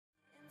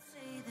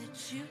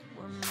you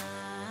were mine.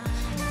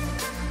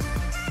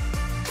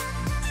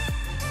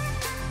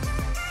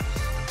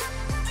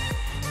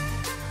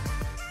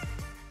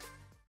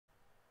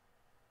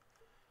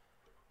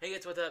 Hey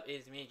guys, what's up?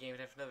 It's me,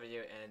 GamerTag, for another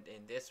video, and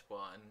in this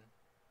one,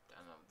 I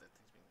don't know, the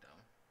thing's being dumb.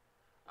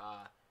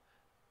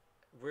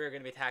 We're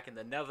gonna be attacking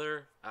the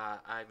Nether.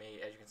 I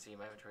made, as you can see in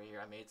my inventory here,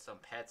 I made some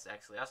pets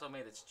actually. I also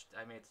made this.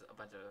 I made a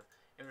bunch of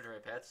inventory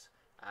pets.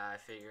 I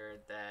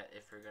figured that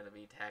if we're gonna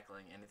be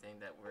tackling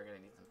anything, that we're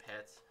gonna need some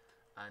pets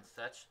and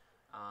such.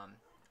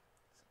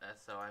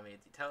 So I made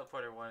the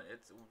teleporter one.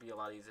 It would be a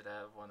lot easier to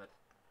have one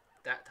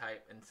that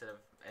type instead of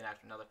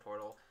after another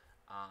portal.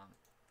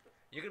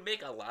 You can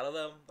make a lot of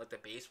them, like the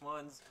base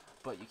ones,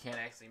 but you can't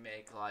actually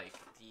make like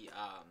the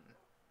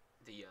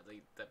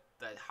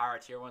higher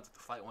tier ones, like the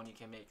flight one. You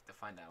can make to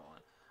find that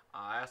one.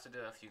 I also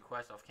did a few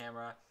quests off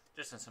camera,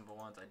 just some simple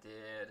ones. I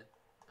did.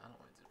 I don't know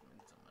why I did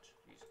so much.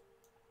 Jeez.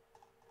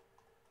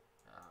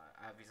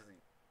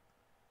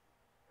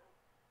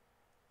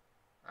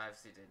 I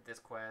obviously did this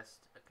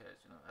quest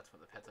because that's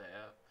what the pets I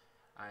have.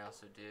 I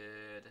also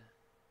did.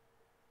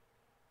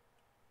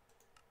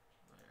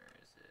 Where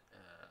is it?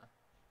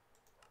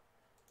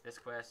 This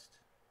quest.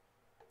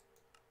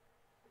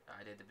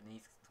 I did the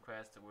beneath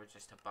quest, which is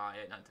just to buy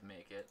it, not to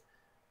make it.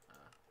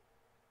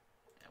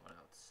 And what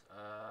else?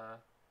 I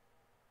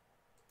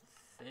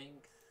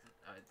think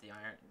the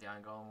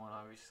iron golem one,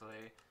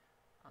 obviously.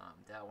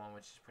 That one,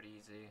 which is pretty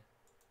easy.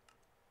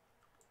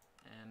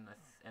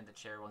 And the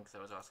chair one, because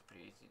that was also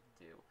pretty easy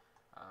to do.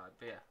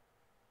 But yeah,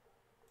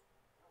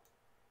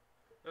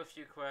 a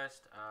few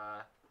quests.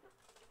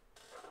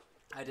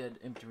 I did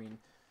in between.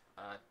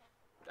 I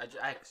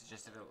actually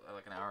just did it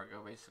like an hour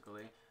ago,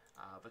 basically.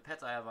 But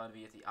pets I have on to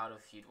be at the auto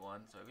feed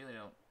one, so I really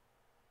don't.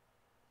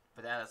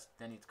 But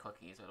that needs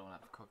cookies, so I don't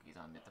have cookies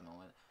on me at the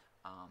moment.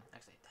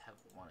 Actually, I have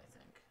one, I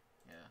think.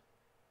 Yeah,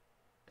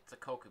 it's the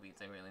cocoa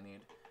beans I really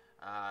need.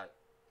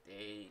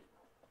 A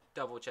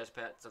double chest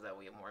pet so that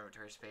we have more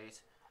inventory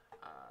space.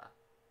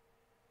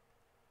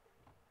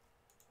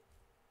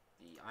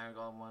 The iron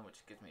golem one,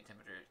 which gives me a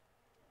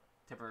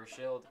temporary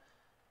shield,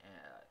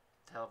 and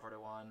teleporter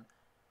one,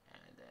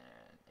 and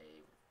then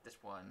this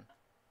one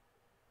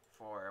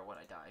for when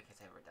I die, in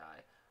case I ever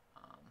die.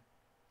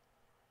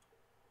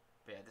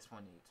 But yeah, this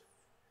one needs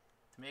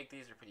to make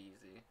these are pretty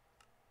easy.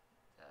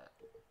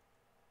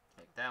 To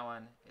make that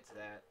one, it's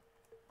that.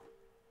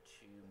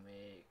 To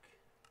make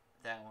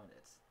that one,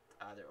 it's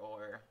either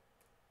or.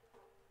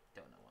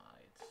 Don't know why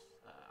it's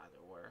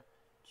either or.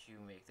 To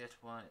make this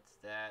one, it's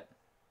that.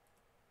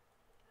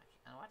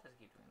 I don't know why does it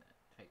keep doing that.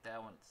 To make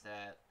that one, it's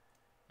that,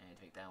 and to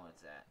make that one,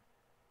 it's that.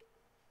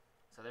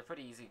 So they're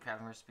pretty easy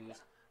crafting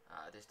recipes.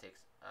 This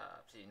takes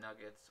obsidian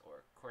nuggets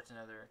or quartz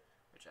nether,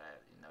 which I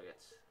have the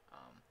nuggets.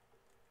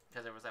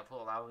 Because there was that pool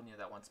of lava near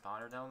that one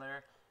spawner down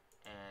there,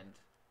 and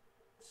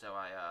so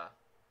I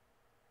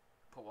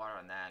put water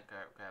on that,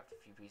 grabbed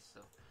a few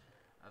pieces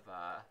of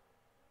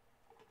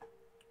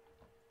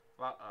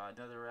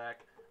nether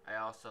rack. I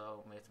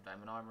also made some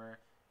diamond armor,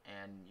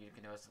 and you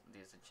can notice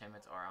these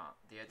enchantments are on.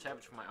 The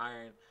enchantment for my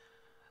iron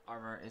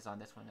armor is on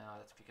this one now.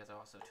 That's because I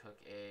also took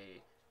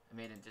I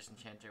made a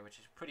disenchanter, which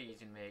is pretty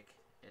easy to make.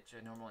 It's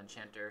a normal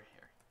enchanter.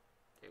 Here,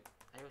 dude,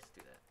 I always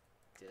do that.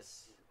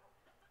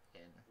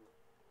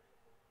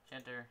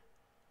 Enchanter,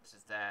 which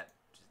is that,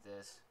 which is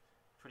this.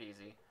 Pretty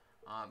easy.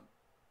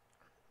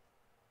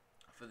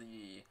 For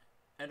the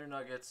ender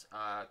nuggets,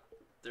 I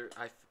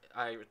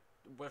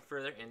went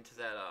further into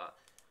that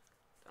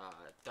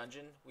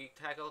dungeon we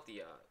tackled,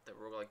 the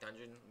roguelike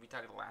dungeon we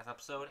tackled the last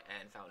episode,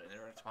 and found an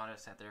ender spawner.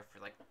 Sat there for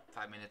like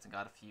 5 minutes and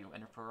got a few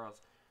ender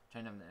pearls.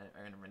 Turned them to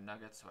enderman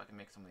nuggets so I can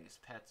make some of these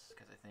pets,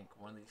 because I think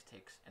one of these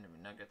takes enderman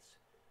nuggets.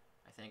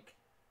 I think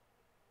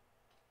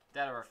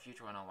that or a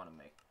future one I want to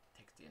make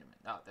takes the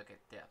enderman. Oh,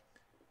 okay, yeah,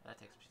 that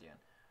takes obsidian.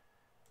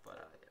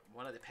 But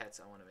one of the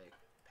pets I want to make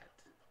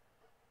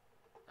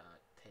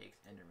takes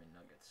enderman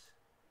nuggets.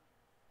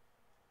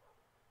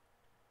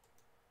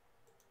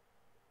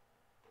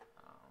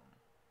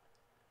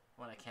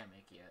 One I can't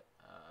make yet.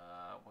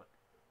 What?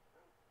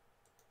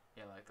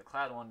 Yeah, like the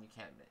cloud one you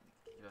can't make.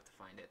 You have to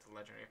find it. It's a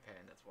legendary pet,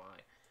 and that's why.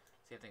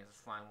 Same thing as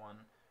the slime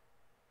one.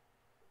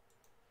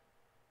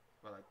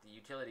 But like the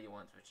utility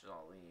ones, which is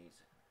all these,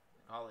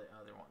 like all the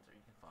other ones that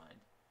you can find.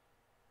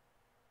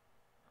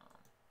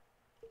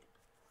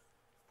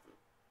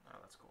 Oh,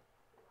 that's cool.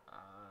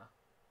 I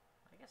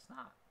guess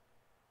not.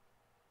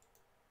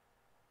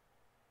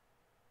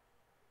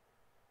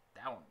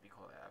 That one would be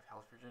cool to have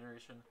health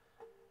regeneration.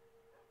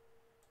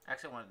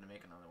 Actually, I wanted to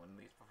make another one of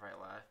these before I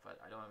left,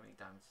 but I don't have any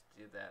diamonds to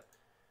do that.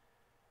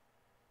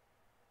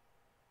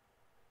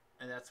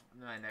 And that's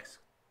my next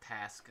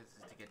task, is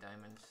to get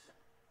diamonds.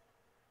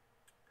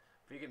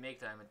 But you can make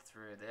diamonds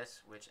through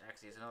this, which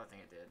actually is another thing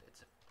I did.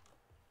 It's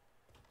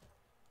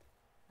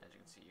as you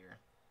can see here.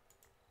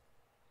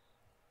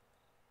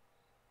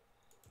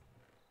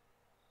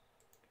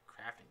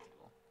 Crafting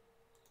table.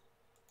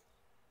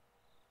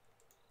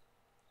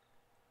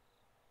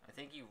 I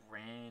think you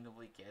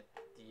randomly get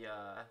the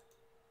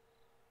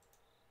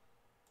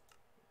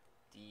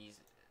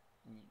these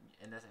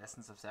in this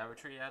essence of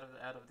savagery out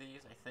of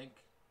these, I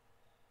think.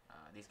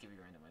 These give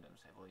you random items,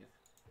 I believe.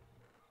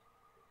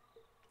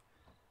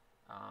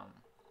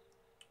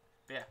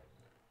 But yeah.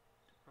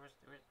 Where did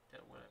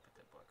I put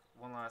that book?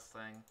 One last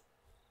thing.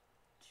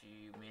 To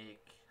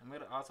make... I'm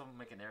going to also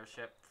make an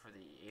airship for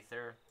the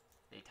Aether.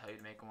 They tell you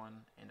to make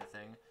one in the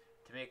thing.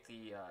 To make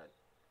the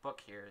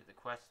book here, the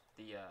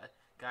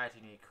guide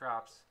you need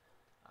crops.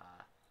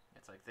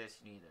 It's like this.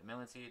 You need a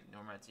melon seed,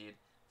 normal seed,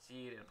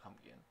 and a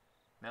pumpkin.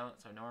 Melon,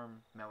 so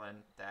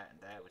melon, that, and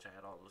that, which I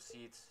had all those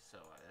seeds, so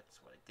that's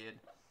what I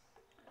did.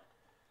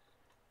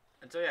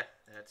 And so yeah,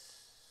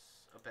 that's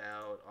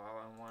about all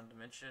I wanted to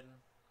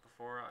mention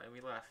before we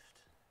left.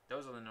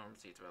 Those are the normal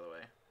seeds, by the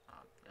way.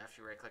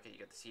 After you right click it,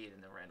 you get the seed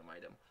and the random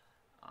item.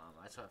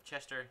 I also have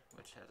Chester,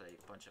 which has a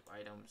bunch of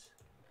items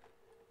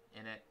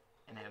in it,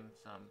 and him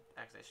some.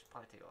 Actually, I should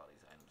probably take a lot of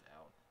these items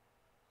out.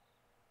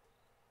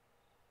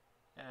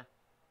 Yeah.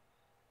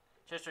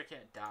 Chester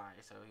can't die,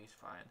 so he's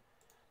fine.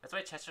 That's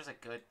why Chester's a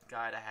good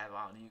guy to have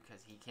on you,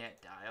 because he can't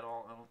die at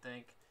all, I don't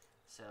think.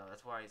 So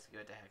that's why he's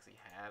good to actually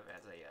have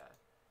as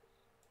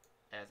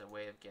a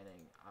way of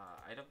getting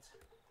items.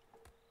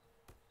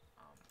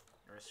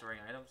 Or restoring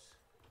items.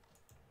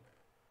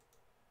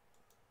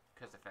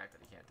 Because of the fact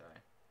that he can't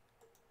die.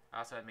 I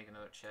also had to make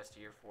another chest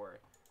here for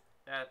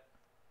that.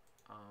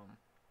 I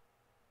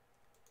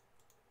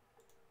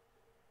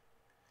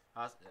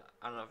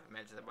don't know if I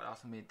mentioned it, but I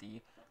also made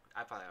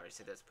I probably already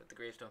said this, but the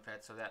gravestone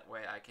pet, so that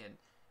way I can,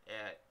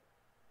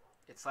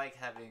 it's like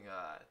having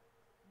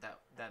that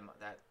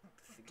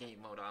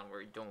game mode on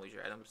where you don't lose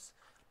your items.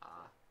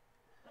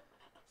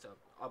 So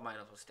all my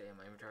items will stay in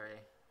my inventory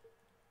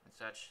and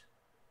such.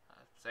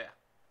 So yeah.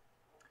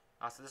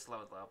 Also, this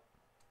leveled up.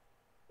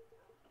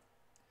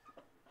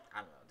 I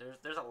don't know.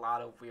 There's a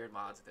lot of weird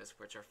mods in this,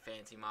 which are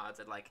fancy mods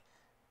that like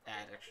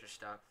add extra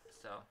stuff.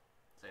 So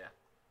yeah.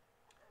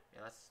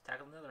 Yeah, let's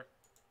tackle Nether.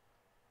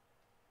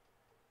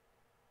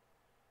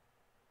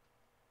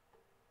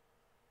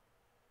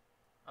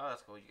 Oh,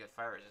 that's cool. You get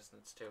fire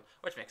resistance too,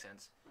 which makes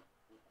sense.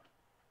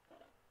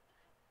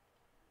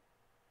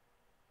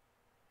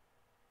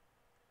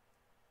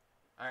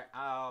 Alright,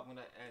 I'm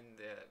gonna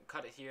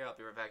cut it here. I'll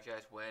be right back,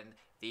 guys, when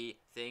the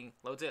thing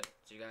loads in.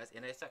 See you guys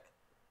in a sec.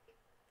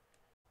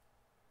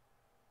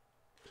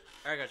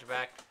 Alright, guys, we're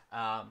back.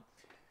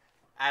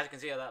 As you can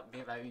see,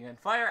 by being on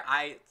fire,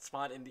 I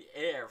spawned in the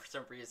air for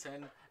some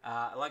reason.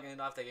 Luckily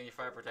enough, they gave me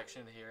fire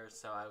protection here,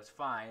 so I was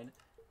fine.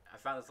 I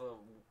found this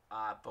little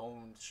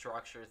bone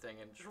structure thing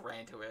and just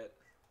ran to it.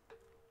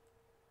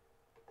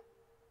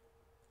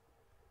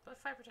 Do I have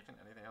fire protection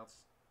or anything else?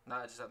 No,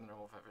 I just have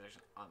normal fire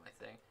protection on my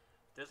thing.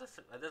 There's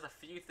a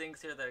few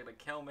things here that are gonna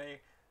kill me.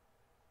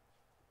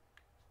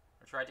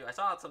 Or try to. I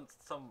saw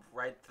some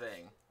red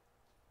thing.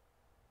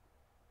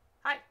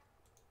 Hi.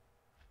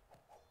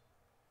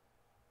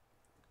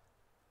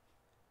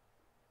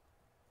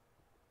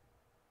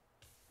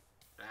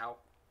 Ow.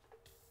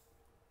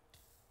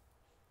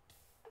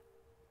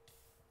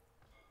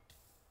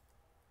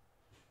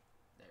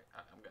 There,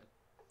 I'm good.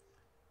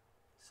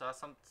 Saw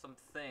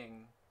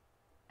something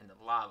in the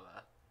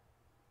lava.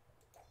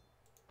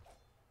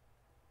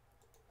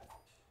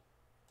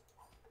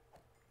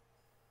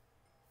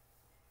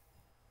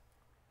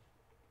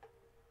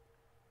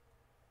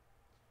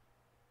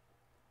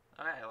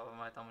 Alright, I love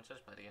my diamond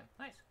chestplate again.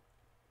 Nice.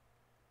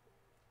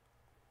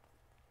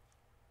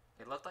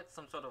 It looked like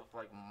some sort of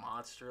like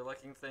monster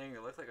looking thing.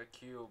 It looked like a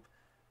cube.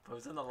 But it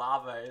was in the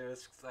lava. It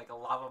was like a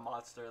lava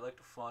monster. It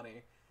looked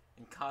funny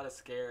and kind of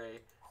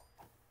scary.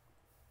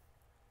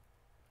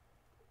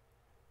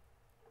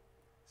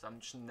 So I'm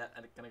just not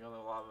gonna go in the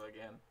lava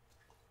again.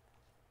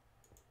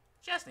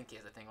 Just in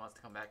case the thing wants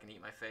to come back and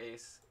eat my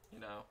face, you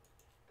know.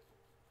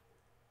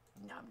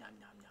 Nom nom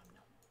nom nom nom.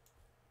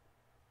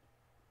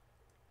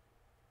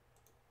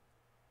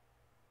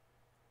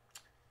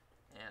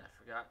 And I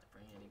forgot to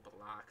bring any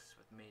blocks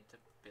with me to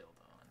build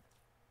on.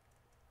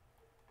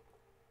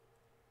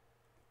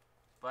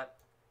 But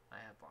I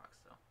have blocks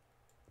though.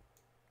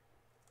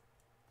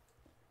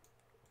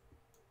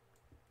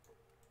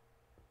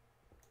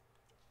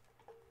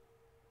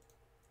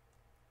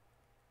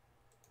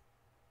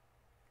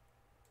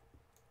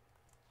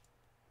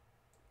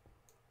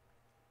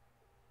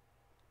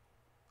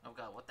 Oh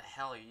god, what the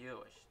hell are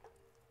you?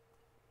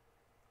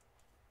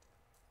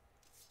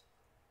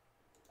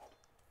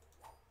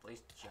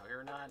 Please,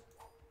 Juggernaut?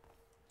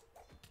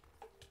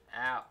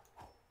 Ow.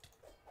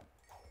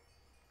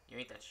 You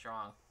ain't that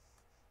strong.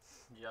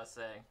 Just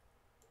saying.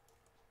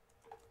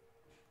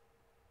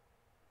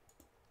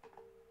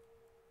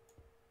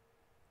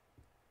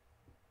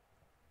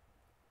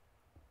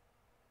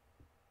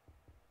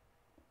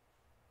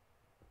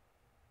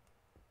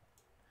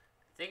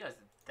 I think it was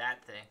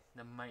that thing,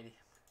 the mighty.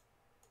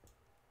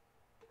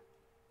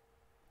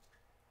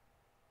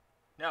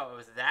 No, it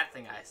was that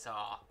thing I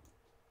saw.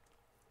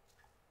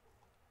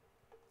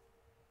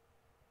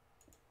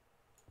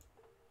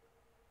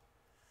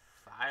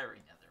 Fiery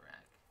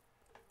netherrack.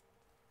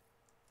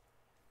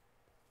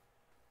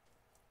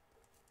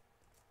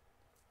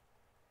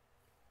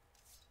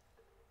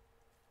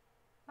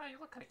 Oh, you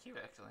look kind of cute,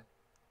 actually.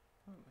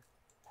 Ooh.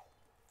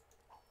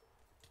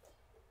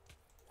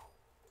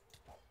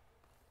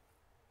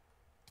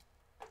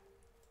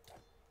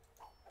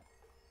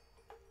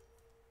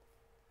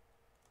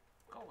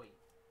 Go away,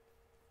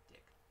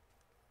 dick.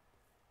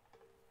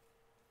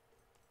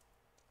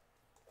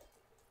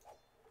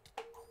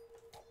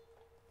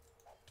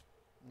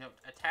 No,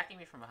 attacking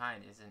me from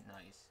behind isn't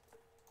nice.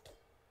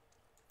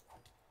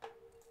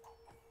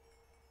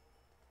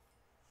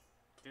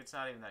 Dude's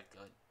not even that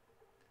good.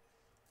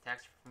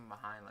 Attacks from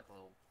behind like a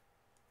little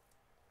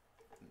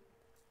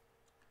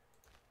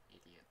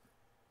idiot.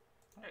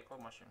 Okay,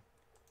 gold mushroom.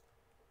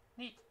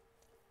 Neat.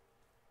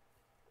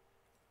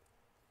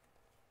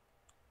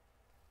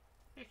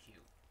 You're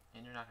cute.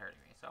 And you're not hurting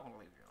me, so I'm gonna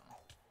leave you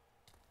alone.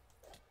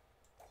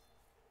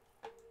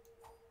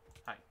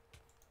 Hi.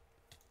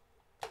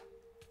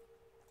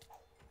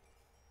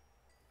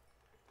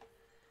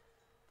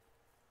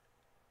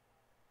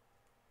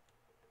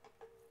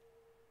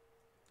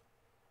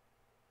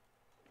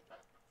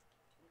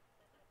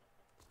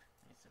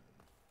 Need some...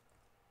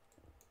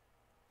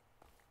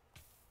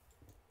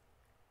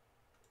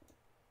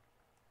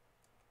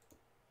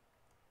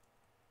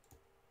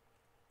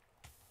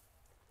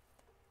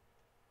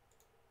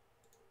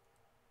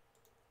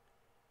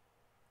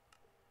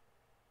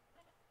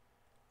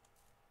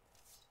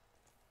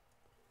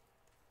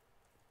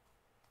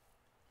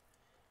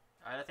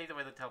 I think the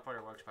way the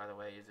teleporter works, by the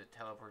way, is it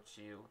teleports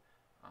you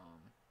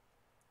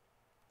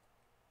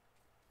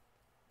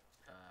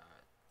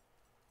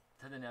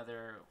to the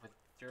Nether with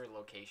your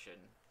location,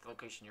 the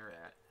location you're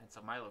at. And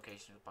so my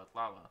location is by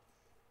lava.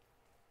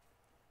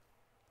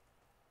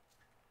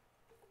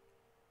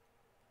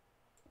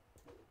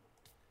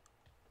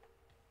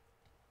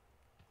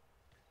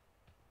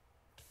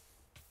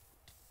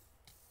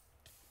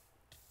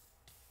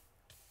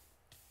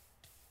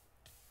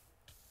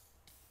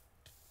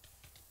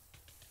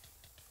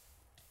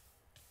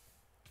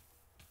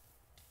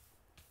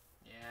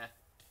 Yeah.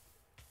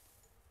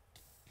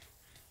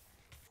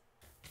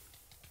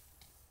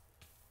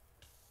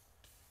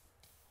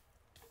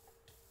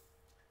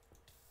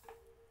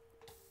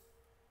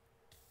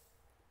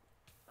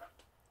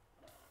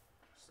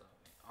 So,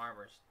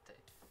 armor...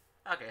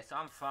 Okay, so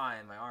I'm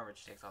fine. My armor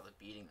just takes all the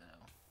beating,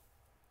 though.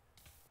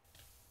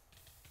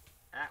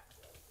 Ah.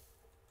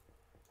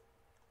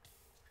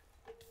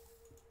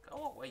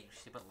 Go away, you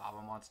stupid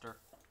lava monster.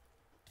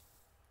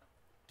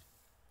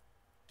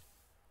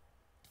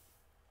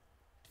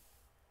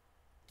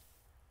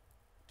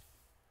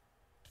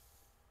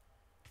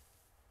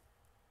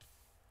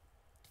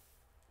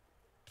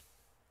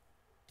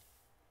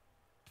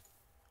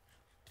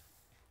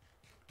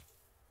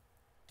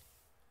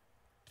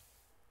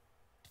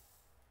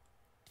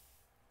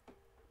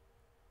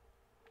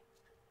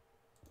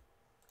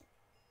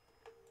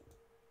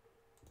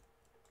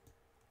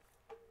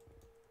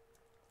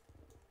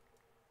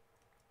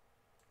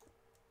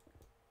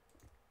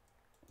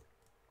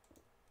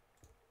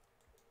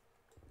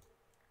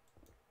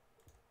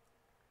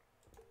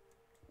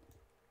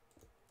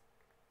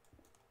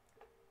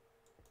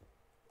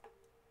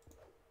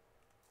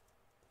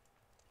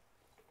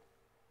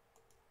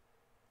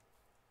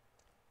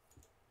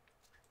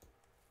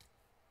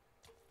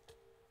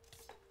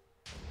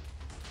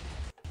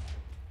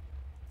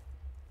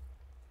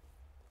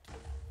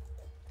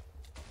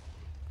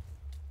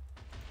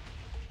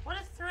 What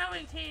is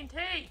throwing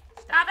TNT?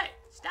 Stop it!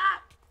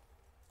 Stop!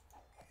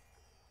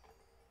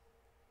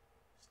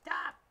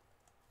 Stop!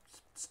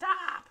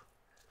 Stop!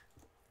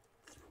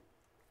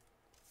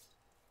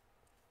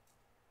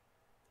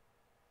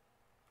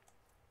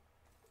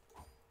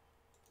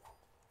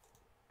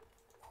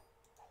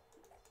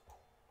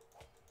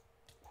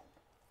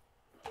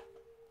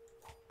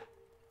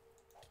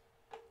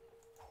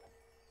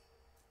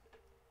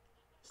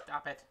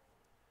 Stop it.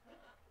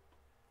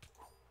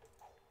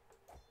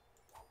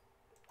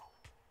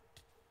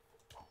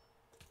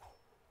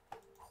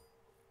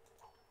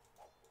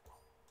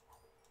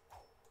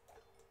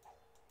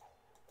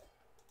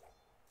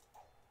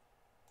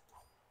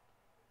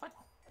 What?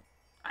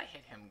 I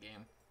hit him,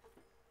 game.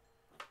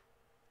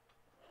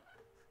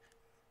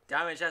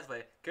 Diamond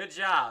chestplate. Good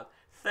job.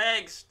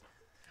 Thanks.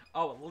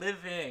 Oh,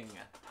 living.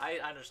 I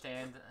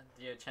understand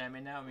the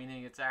enchantment now,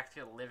 meaning it's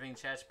actually a living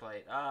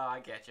chestplate. Oh, I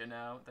get you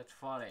now. That's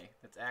funny.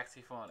 That's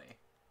actually funny.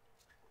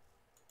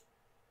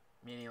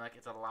 Meaning like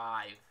it's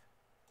alive.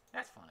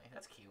 That's funny.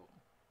 That's cute.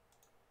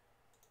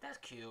 That's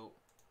cute.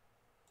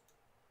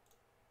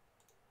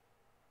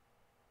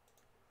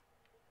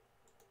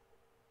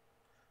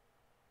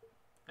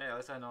 Hey, at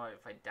least I know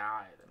if I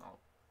die, then I'll...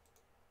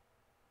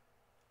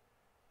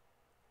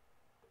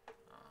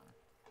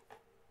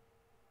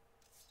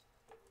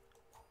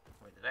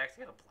 Wait, did I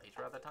actually get a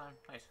blazer at the time?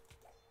 Nice.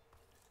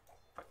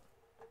 Fuck.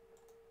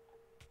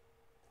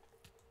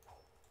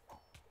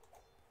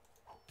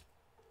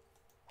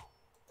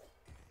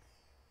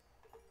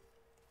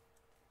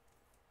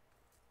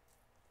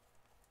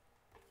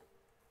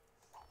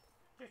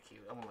 You're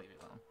cute. I'm gonna leave you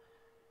alone.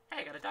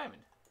 Hey, I got a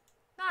diamond.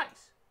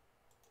 Nice.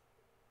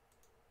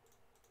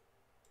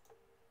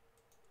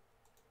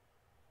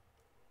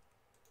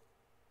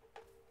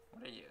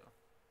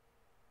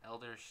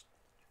 Elder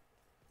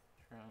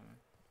from.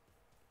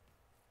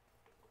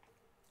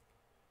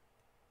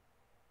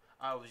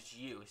 Oh, it was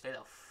you. Stay the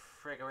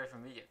frick away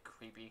from me, you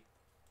creepy.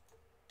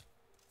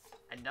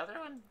 Another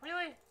one?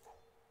 Really?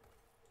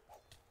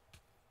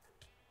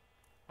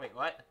 Wait,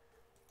 what?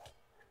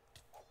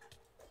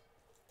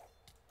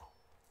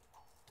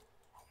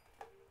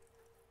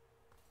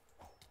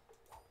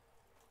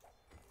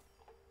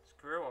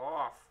 Screw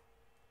off.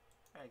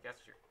 I guess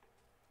you're...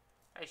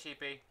 Hey,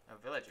 sheepy.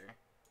 A villager.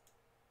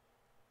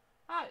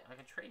 Hi, I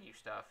can trade you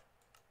stuff.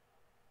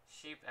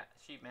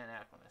 Sheepman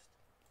alchemist.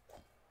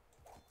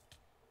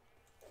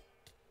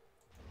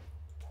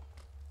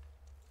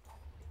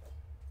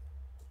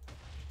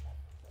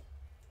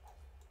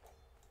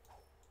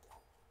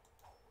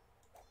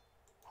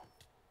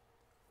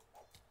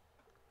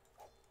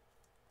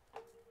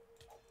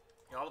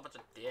 You're all a bunch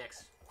of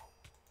dicks.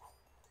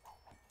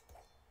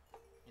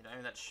 You're not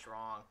even that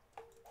strong.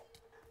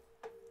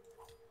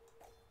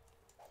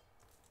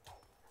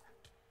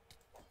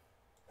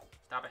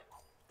 Stop it.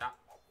 Stop.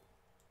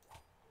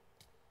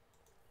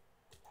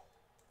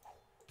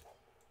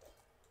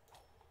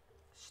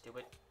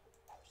 Stupid.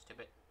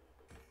 Stupid.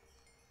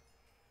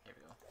 Here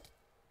we go.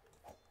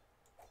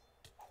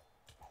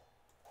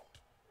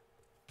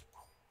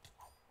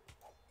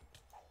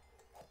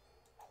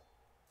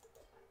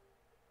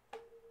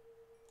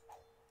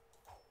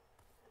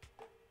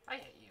 I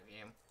hate you,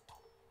 game.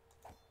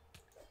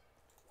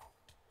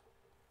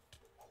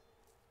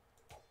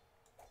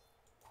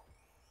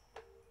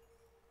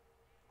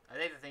 I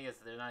think the thing is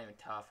they're not even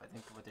tough. I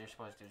think what they're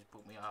supposed to do is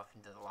boot me off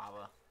into the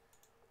lava.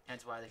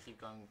 Hence why they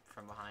keep going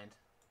from behind.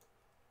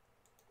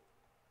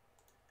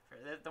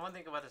 The one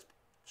thing about this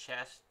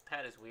chest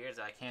pad is weird is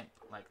I can't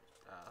like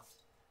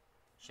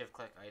shift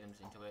click items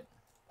into it.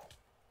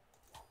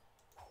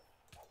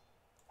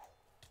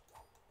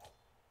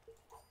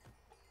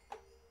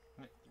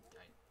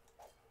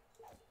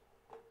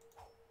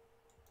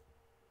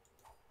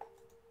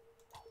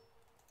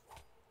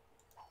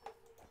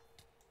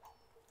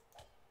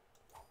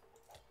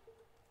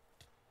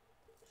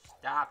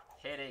 Stop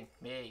hitting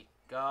me.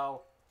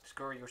 Go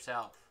screw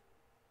yourself.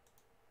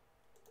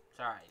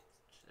 Sorry,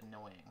 it's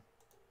annoying.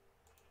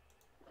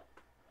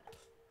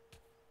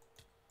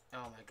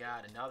 Oh my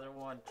god, another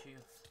one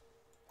too.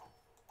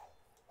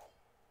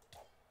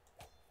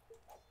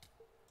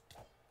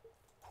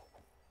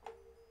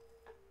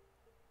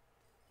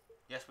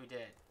 Yes, we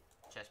did.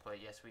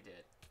 Chestplate, yes, we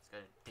did. Let's go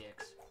to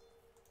dicks.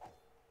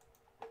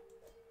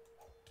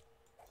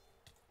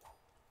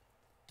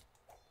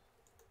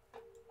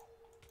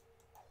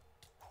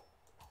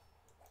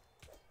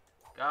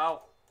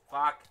 Go.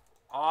 Fuck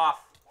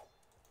off.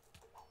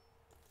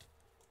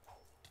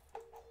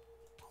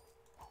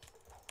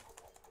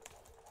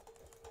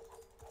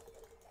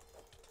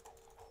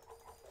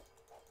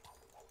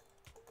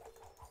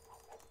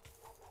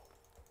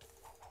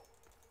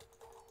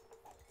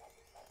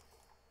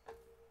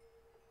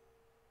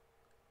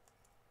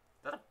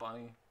 Is that a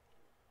bunny?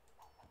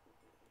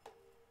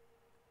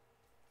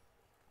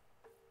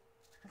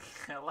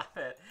 I love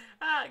it.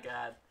 Ah,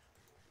 God.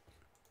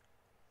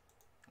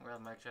 Well,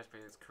 my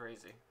chestplate is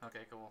crazy.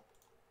 Okay, cool.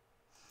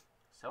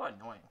 So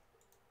annoying.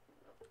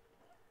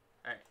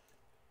 Alright.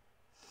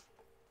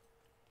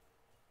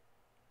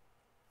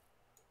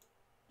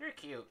 You're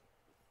cute.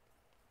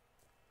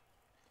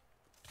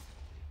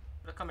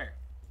 But come here.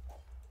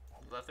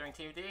 You left during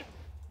Team D?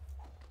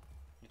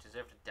 You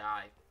deserve to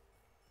die.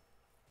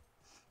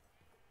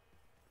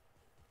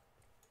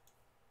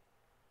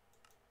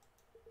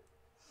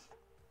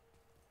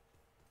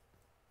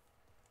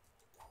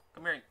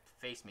 Come here and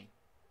face me,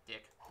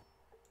 dick.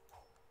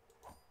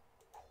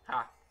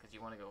 Ha! Because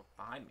you want to go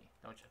behind me,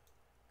 don't you?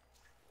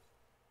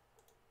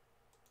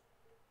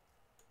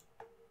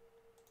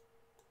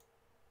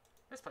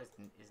 This place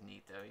is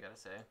neat, though, you gotta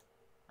say.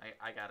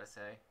 I gotta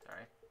say.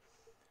 Sorry.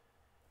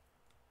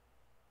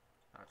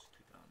 I'll just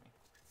keep it on me.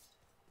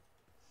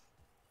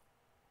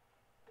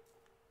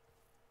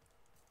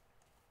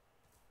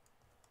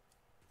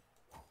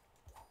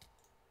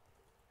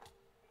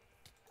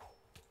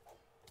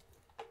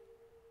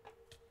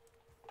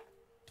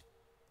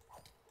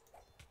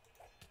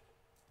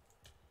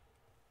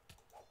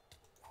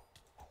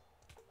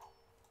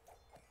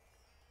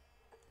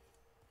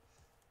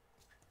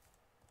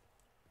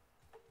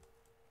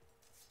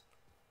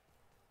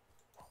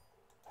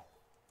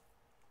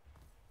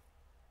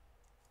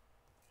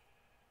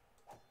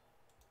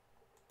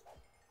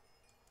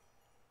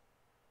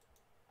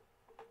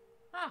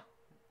 Ah!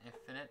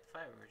 Infinite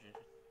fire version.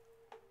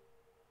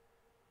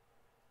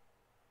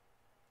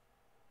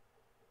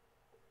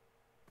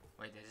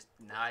 Wait,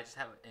 I just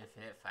have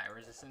infinite fire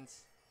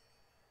resistance?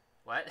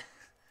 What?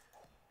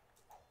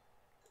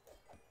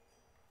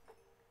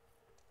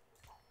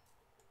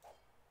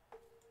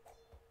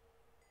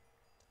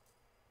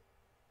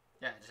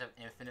 Yeah, I just have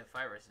infinite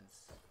fire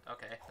resistance.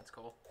 Okay, that's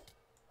cool.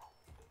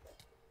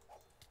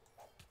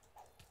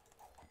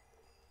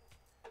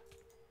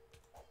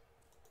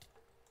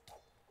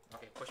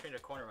 Okay, push me to a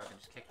corner where I can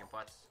just kick your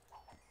butts.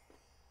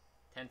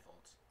 Tenfold.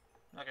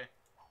 Okay.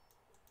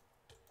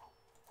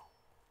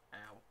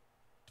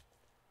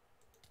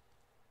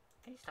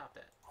 Can you stop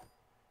that?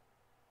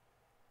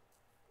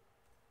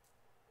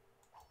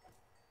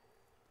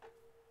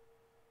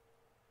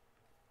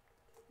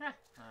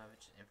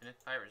 It's infinite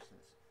fire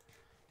resistance.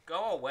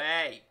 Go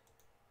away!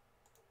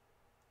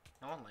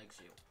 No one likes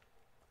you.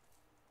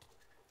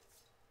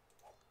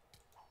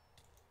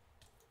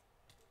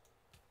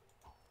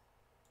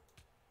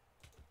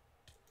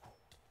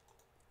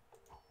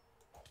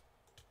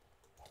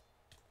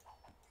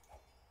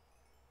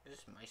 This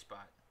is my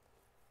spot.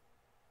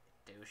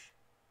 Douche.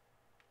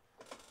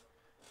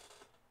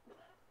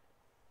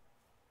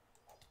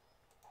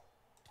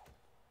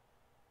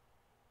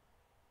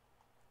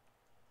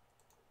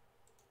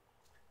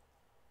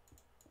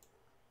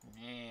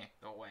 Meh,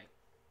 go away.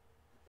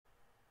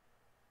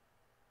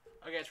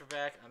 Okay guys, we're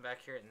back. I'm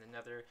back here in the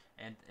Nether,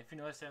 and if you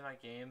notice in my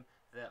game,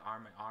 the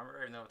armor,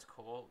 even though it's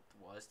cool,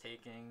 was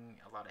taking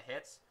a lot of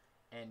hits,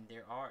 and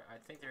I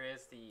think there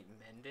is the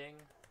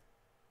mending.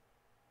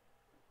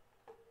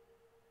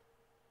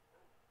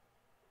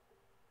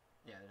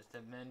 Yeah, there's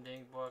the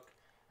mending book.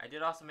 I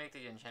did also make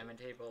the enchantment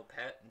table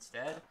pet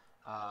instead.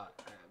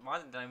 More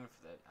than diamond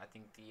for I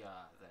think the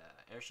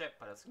airship,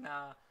 but it's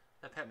nah.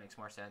 The pet makes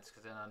more sense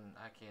because then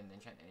I can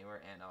enchant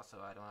anywhere, and also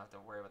I don't have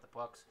to worry about the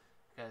books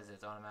because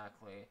it's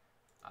automatically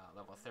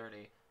level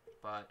 30.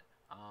 But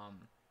do I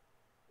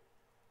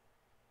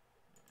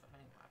have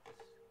any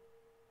lapis?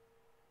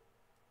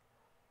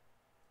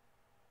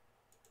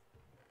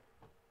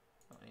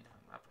 I need to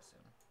find lapis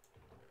soon.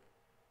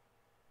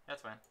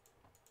 That's fine.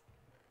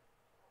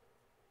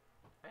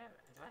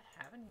 Do I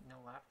have any?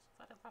 No lapis?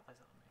 I thought I had lapis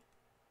on me.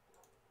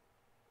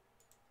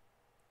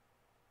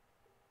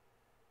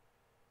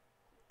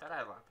 Thought I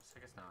had lapis. I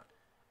guess not.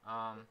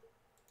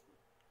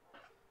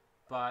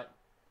 But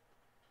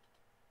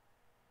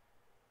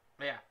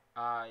yeah.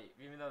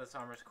 Even though this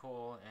armor is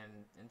cool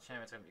and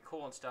enchantment's gonna be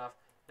cool and stuff,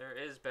 there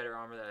is better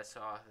armor that I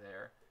saw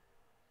there.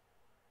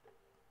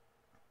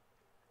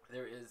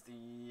 There is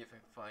the, if I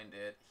find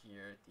it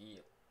here,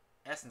 the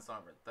essence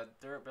armor. The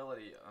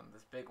durability on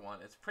this big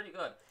one is pretty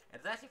good.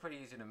 It's actually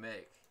pretty easy to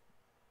make.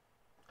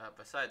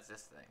 Besides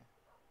this thing,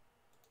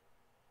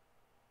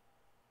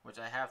 which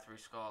I have 3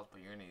 skulls,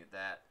 but you're gonna need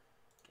that.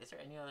 Is there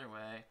any other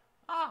way?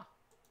 Ah.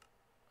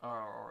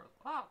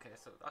 Okay.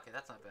 So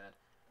that's not bad.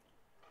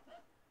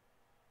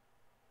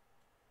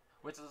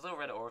 Which those little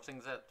red orb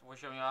things that we're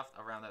showing off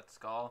around that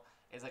skull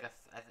is like a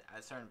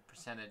certain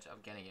percentage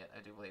of getting it, I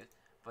do believe.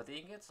 But the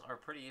ingots are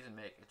pretty easy to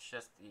make. It's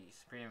just the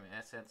supreme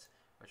essence,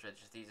 which are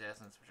just these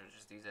essence, which are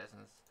just these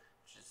essence,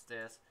 which is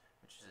this,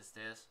 which is just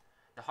this.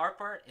 The hard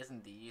part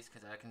isn't these,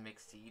 because I can make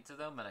seeds of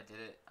them, and I did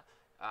it.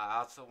 I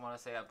also want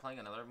to say I'm playing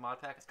another mod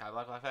pack, a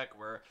Skyblock mod pack,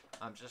 where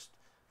I'm just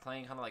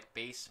playing kind of like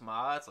base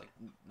mods, like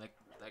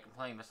I'm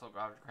playing Missile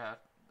Gravity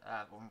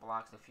Open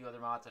Blocks, and a few other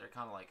mods that are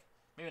kind of like,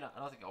 maybe not, I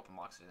don't think Open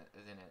Blocks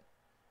is in it.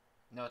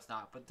 No, it's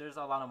not, but there's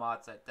a lot of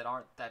mods that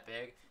aren't that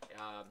big,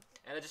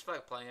 and I just feel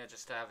like playing it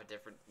just to have a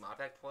different mod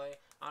pack to play.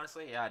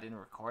 Honestly, yeah, I didn't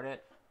record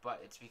it,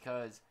 but it's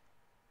because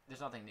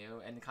there's nothing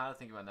new, and kind of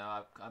thinking about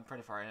now, I'm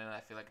pretty far in it.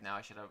 I feel like now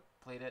I should have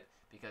played it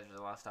because there's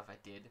a lot of stuff I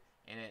did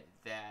in it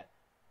that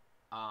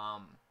I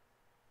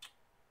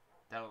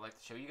would like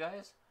to show you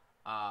guys,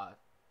 and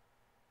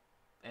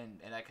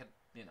I could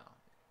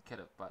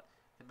have, but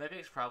the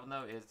biggest problem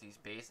though is these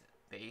base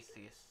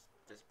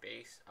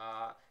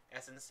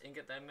essence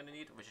ingot that I'm gonna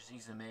need, which is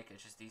easy to make.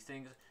 It's just these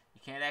things.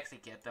 You can't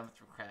actually get them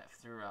through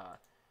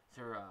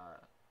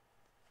a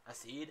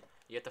seed.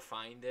 You have to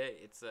find it.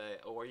 It's a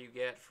ore you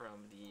get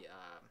from the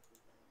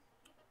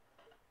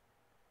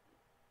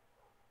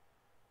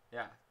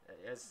yeah.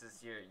 It's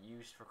this year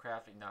used for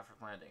crafting, not for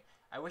planting.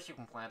 I wish you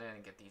can plant it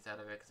and get these out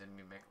of it because it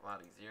would make it a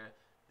lot easier.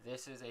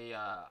 This is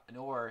an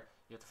ore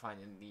you have to find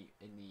in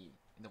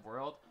the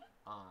world.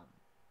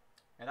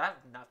 And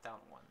I've not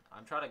found one.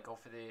 I'm trying to go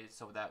for these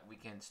so that we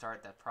can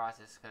start that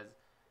process because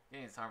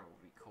getting this armor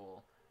would be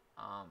cool.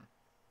 And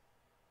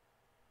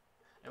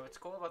what's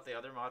cool about the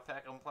other mod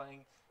pack I'm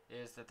playing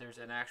is that there's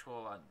an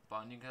actual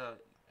button you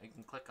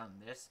can click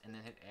on this and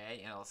then hit A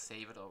and it'll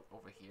save it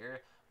over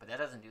here. But that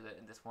doesn't do that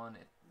in this one.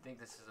 I think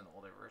this is an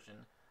older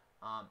version.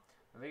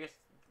 The biggest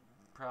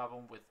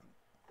problem with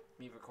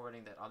me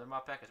recording that other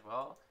mod pack as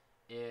well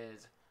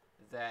is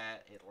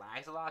that it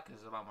lags a lot because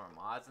there's a lot more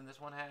mods than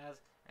this one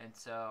has. And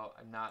so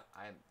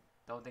I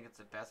don't think it's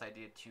the best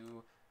idea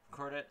to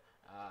record it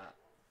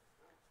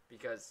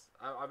because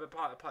I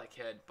probably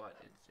could, but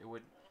it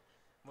would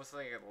most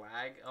likely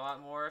lag a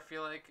lot more. I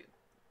feel like,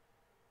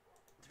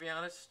 to be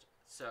honest.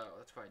 So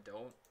that's why I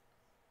don't.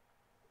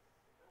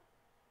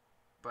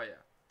 But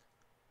yeah.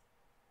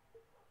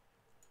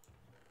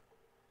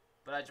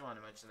 But I just wanted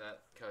to mention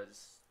that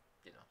because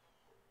I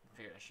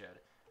figured I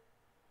should.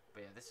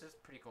 But yeah, this is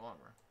pretty cool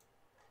armor.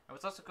 And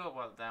what's also cool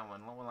about that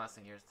one last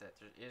thing here is that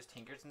there is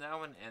Tinkers in that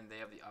one, and they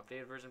have the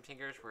updated version of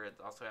Tinkers where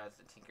it also has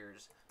the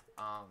Tinkers,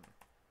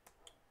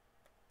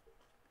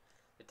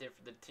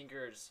 the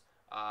Tinkers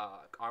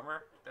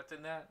armor that's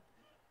in that,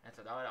 and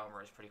so that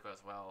armor is pretty cool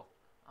as well,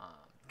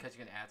 because you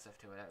can add stuff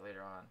to it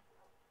later on.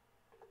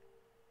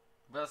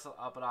 But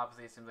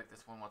obviously it seems like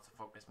this one wants to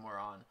focus more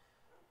on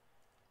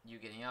you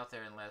getting out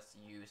there unless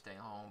you staying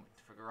home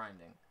for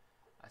grinding.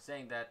 I'm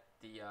saying that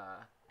the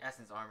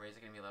essence armor is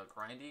going to be a little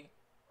grindy,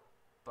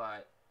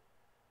 but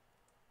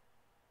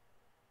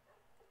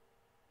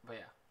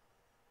yeah.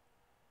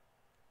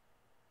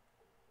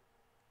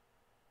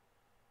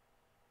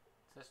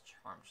 It says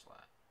charm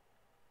slot.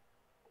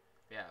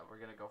 But yeah, we're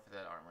going to go for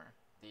that armor,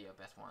 the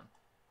best one.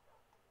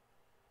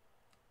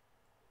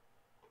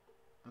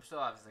 I'm still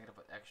obviously going to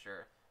put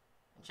extra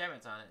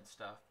enchantments on it and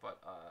stuff, but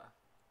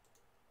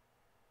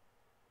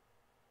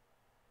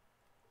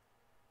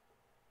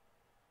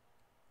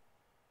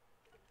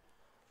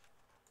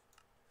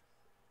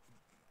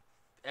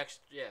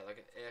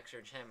like extra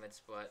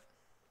enchantments, but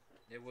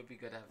it would be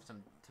good to have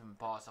some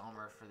boss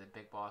armor for the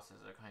big bosses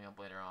that are coming up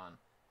later on.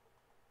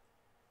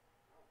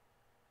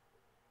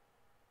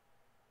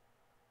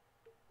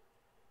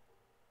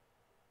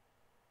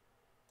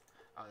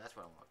 Oh, that's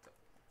what I want to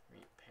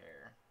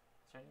repair.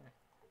 Is there anywhere?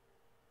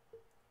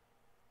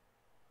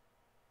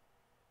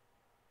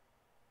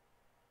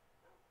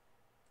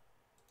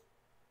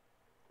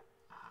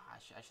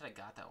 I should have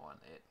got that one.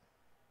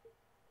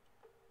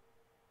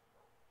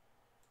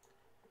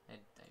 I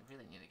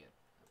really need to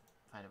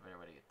find a better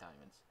way to get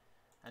diamonds.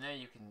 I know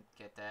you can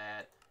get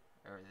that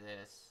or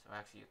this, or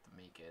actually you have to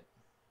make it.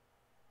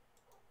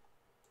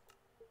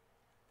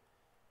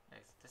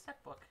 Next, does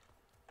that book?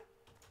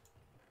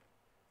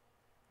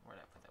 Where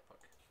did I put that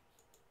book?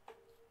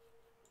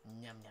 Yum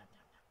yum yum yum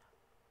yum.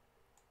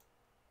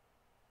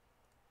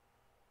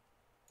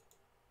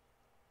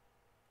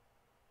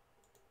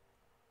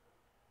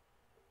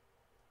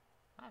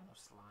 I have no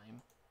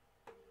slime.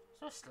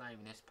 There's no slime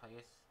in this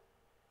place.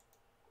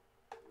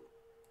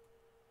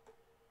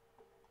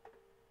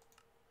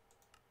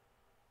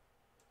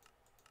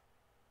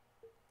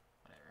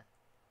 Whatever.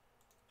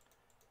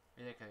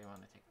 Really, because you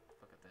want to take a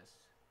look at this.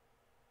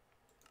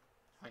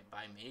 Wait,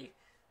 by me?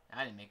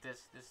 I didn't make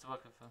this. This is the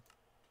book of.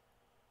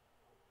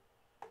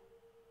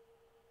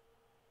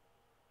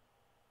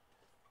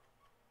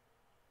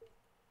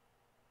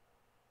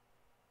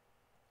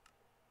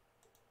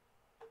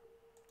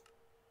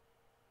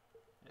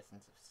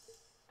 Essence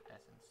of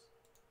essence.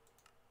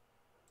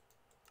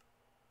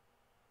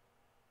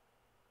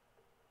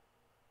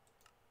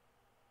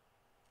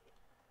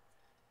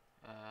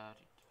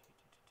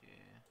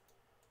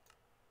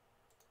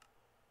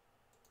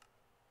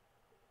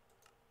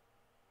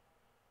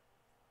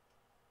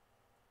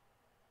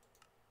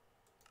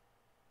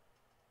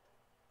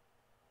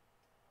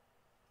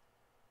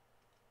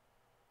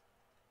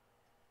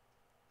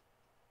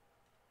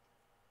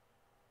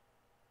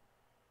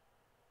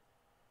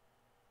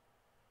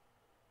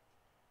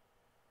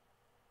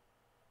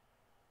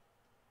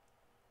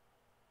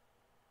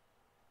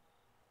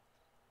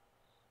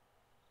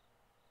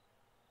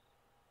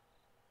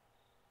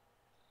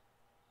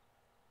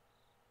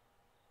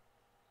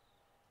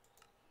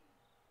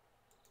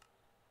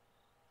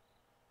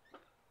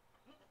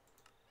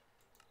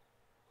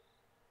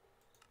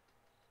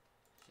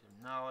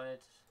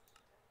 Knowledge,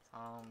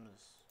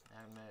 palms,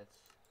 magnets.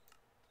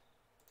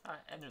 Alright,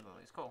 ender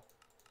lilies, cool.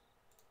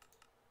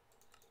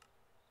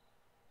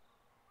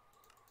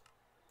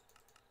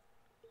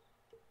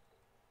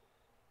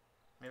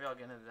 Maybe I'll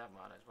get into that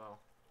mod as well.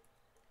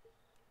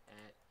 Is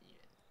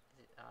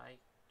it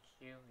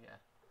IQ? Yeah.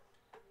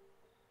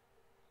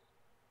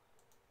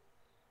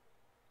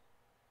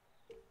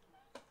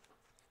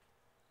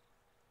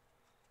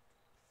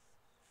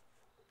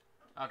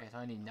 Okay, so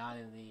I need 9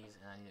 of these,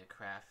 and I need to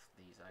craft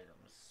these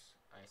items.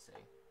 I see.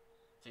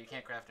 So you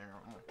can't craft it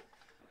normal.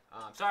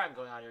 Sorry I'm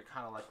going out here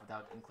kind of like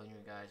without including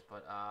you guys,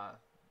 but I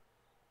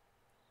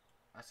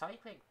saw you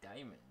make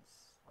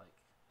diamonds. Like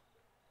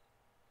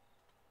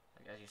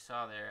as you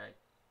saw there, I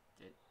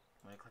did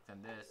when I clicked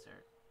on this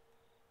or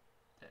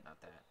not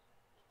that.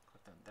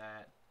 Clicked on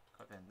that.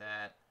 Clicked on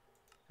that.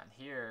 On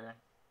here,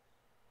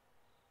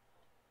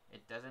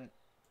 it doesn't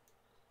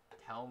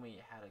tell me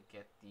how to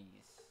get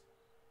these.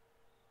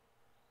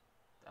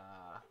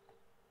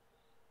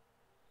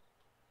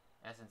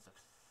 Essence of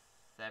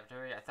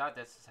Saboteur. I thought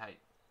this is how you,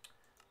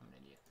 I'm an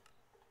idiot.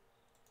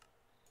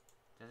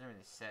 It doesn't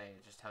really say,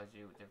 it just tells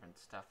you different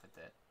stuff with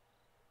it.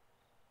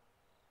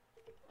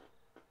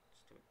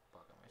 Stupid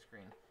bug on my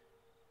screen.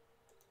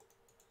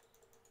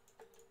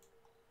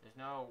 There's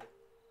no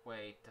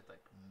way to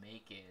like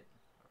make it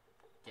or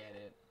get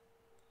it.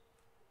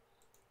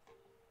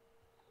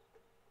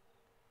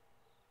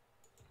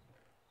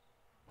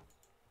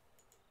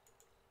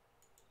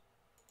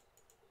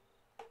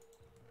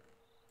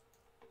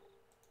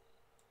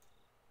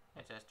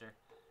 Hey Chester.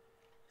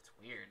 It's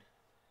weird.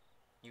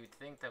 You would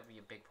think that would be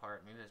a big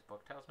part. Maybe this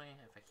book tells me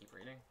if I keep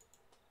reading.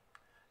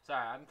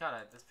 Sorry,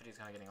 this video's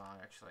kinda getting long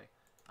actually.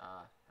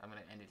 I'm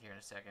gonna end it here in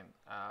a second.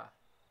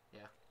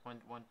 Yeah,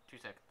 2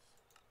 seconds.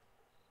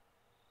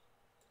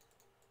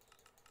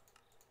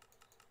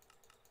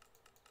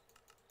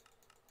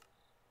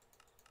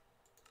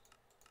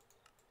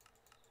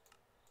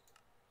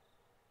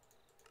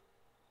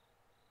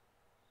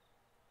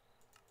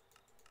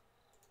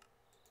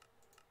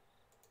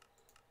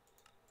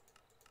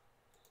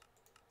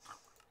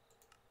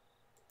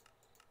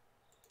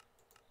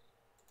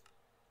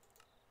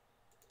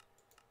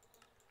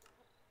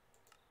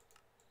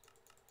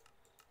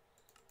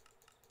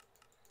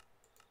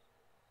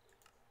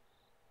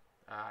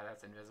 Ah,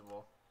 that's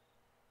invisible.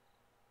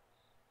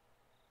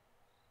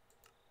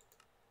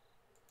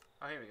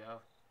 Oh, here we go.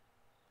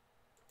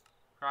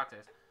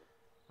 Crocus.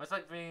 Much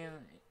like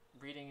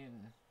breeding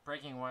and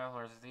breaking wild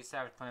horses, these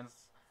savage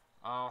plants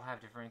all have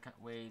different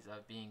ways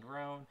of being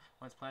grown.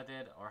 Once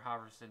planted or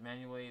harvested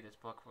manually, this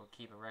book will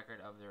keep a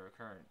record of their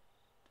current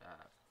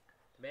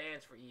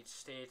demands for each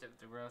stage of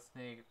the growth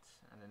state.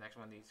 And the next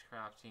one, these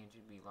crops seem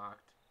to be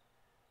locked.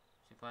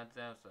 She planted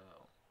them, so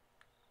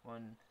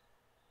one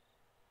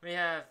may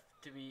have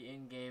to be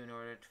in game in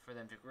order for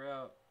them to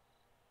grow.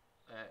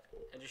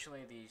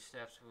 Additionally, these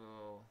steps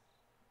will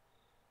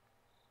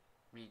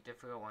be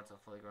difficult once a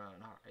fully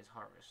grown is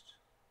harvested.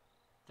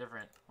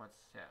 Different once,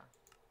 yeah.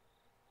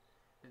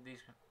 These.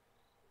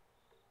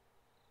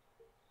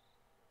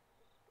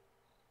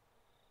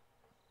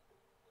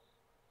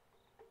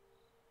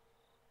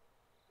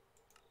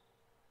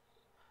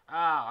 Oh,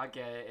 I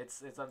get it.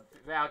 It's a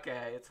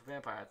okay. It's a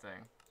vampire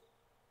thing.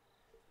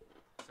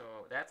 So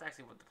that's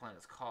actually what the plant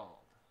is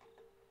called.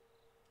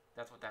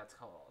 That's what that's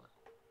called.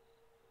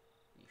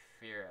 The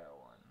Fira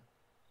one.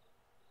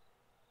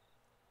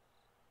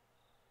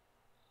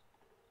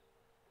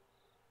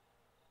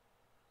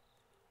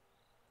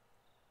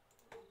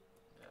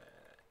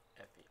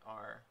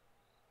 FER.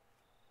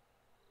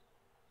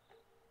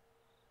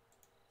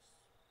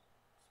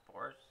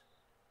 Spores.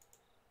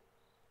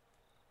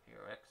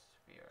 FERX.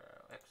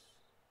 FERX.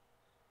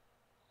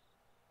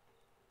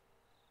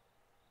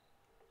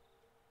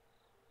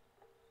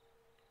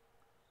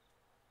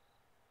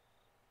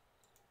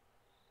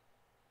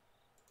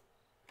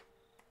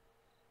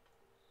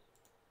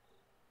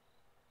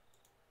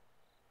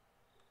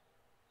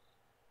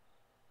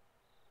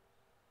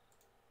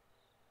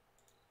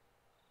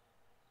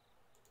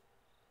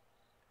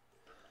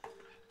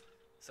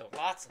 So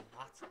lots and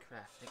lots of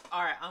crafting.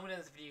 Alright, I'm gonna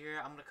end this video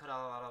here. I'm gonna cut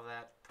out a lot of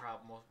that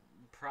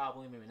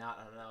probably, maybe not,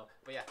 I don't know.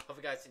 But yeah, hope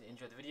you guys did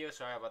enjoy the video.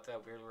 Sorry about the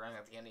weird running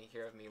at the end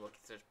here of me looking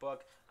through this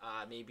book.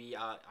 Maybe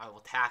I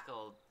will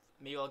tackle,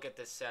 maybe I'll get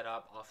this set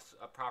up,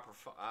 a proper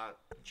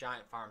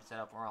giant farm set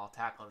up, or I'll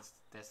tackle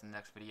this in the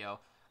next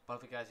video. But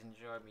if you guys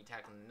enjoyed me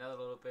tackling another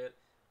little bit,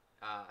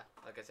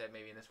 like I said,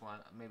 maybe in this one,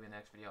 maybe in the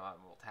next video I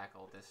will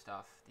tackle this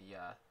stuff,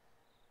 the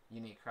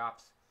unique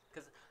crops.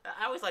 Because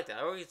I always like that.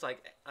 I always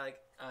like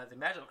the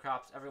magical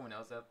crops. Everyone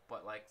knows that,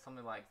 but like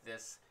something like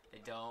this, they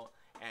don't.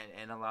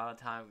 And a lot of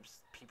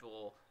times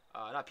people,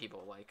 not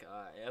people, like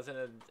as in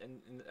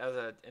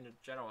a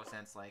general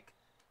sense, like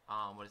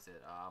what is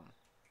it?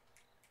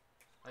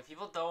 Like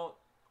people don't.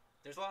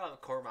 There's a lot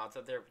of core mods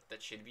out there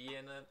that should be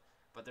in it,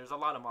 but there's a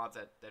lot of mods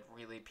that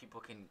really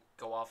people can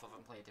go off of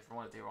and play a different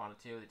one if they wanted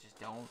to. They just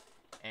don't,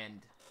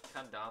 and it's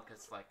kind of dumb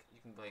because like you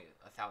can play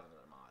 1,000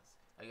 other mods.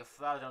 Like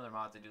 1,000 other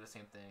mods that do the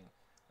same thing.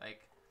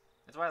 Like,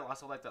 that's why I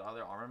also like that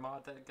other armor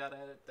mod that got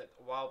added that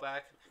a while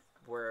back,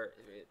 where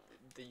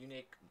the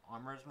unique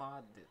armors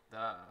mod,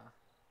 the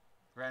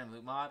random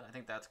loot mod. I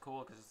think that's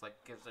cool because it's like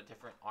gives a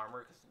different armor.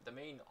 Because the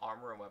main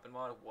armor and weapon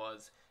mod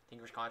was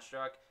Tinker's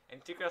Construct,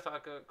 and Tinker's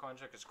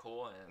Construct is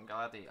cool, and I'm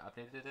glad they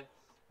updated it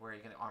where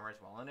you can armor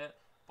as well in it.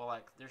 But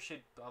like, there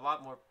should a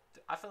lot more.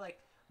 I feel like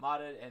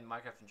modded and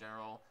Minecraft in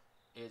general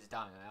is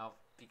dying out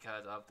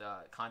because of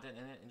the content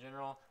in it in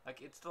general.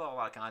 Like, it's still a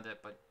lot of content,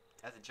 but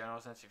as a general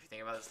sense, if you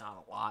think about it, it's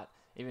not a lot.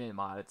 Even in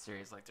modded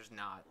series, like, there's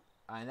not.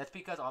 And that's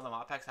because all the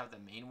mod packs have the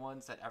main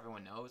ones that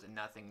everyone knows and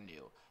nothing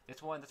new.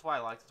 This one, that's why I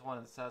like this one.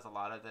 It says a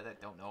lot of that I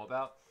don't know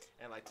about.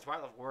 And, like, the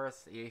Twilight of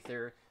Worth, the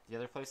Aether, the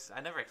other places,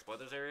 I never explored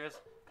those areas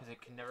because I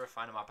can never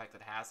find a mod pack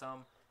that has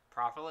them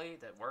properly,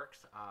 that works.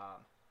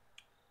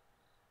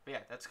 But yeah,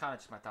 that's kind of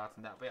just my thoughts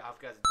on that. But yeah, I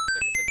hope you guys,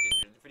 like I said,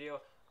 did enjoy the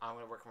video. I'm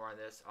going to work more on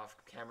this off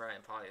camera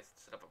and probably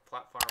set up a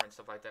platform and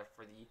stuff like that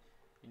for the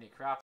unique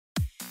crops.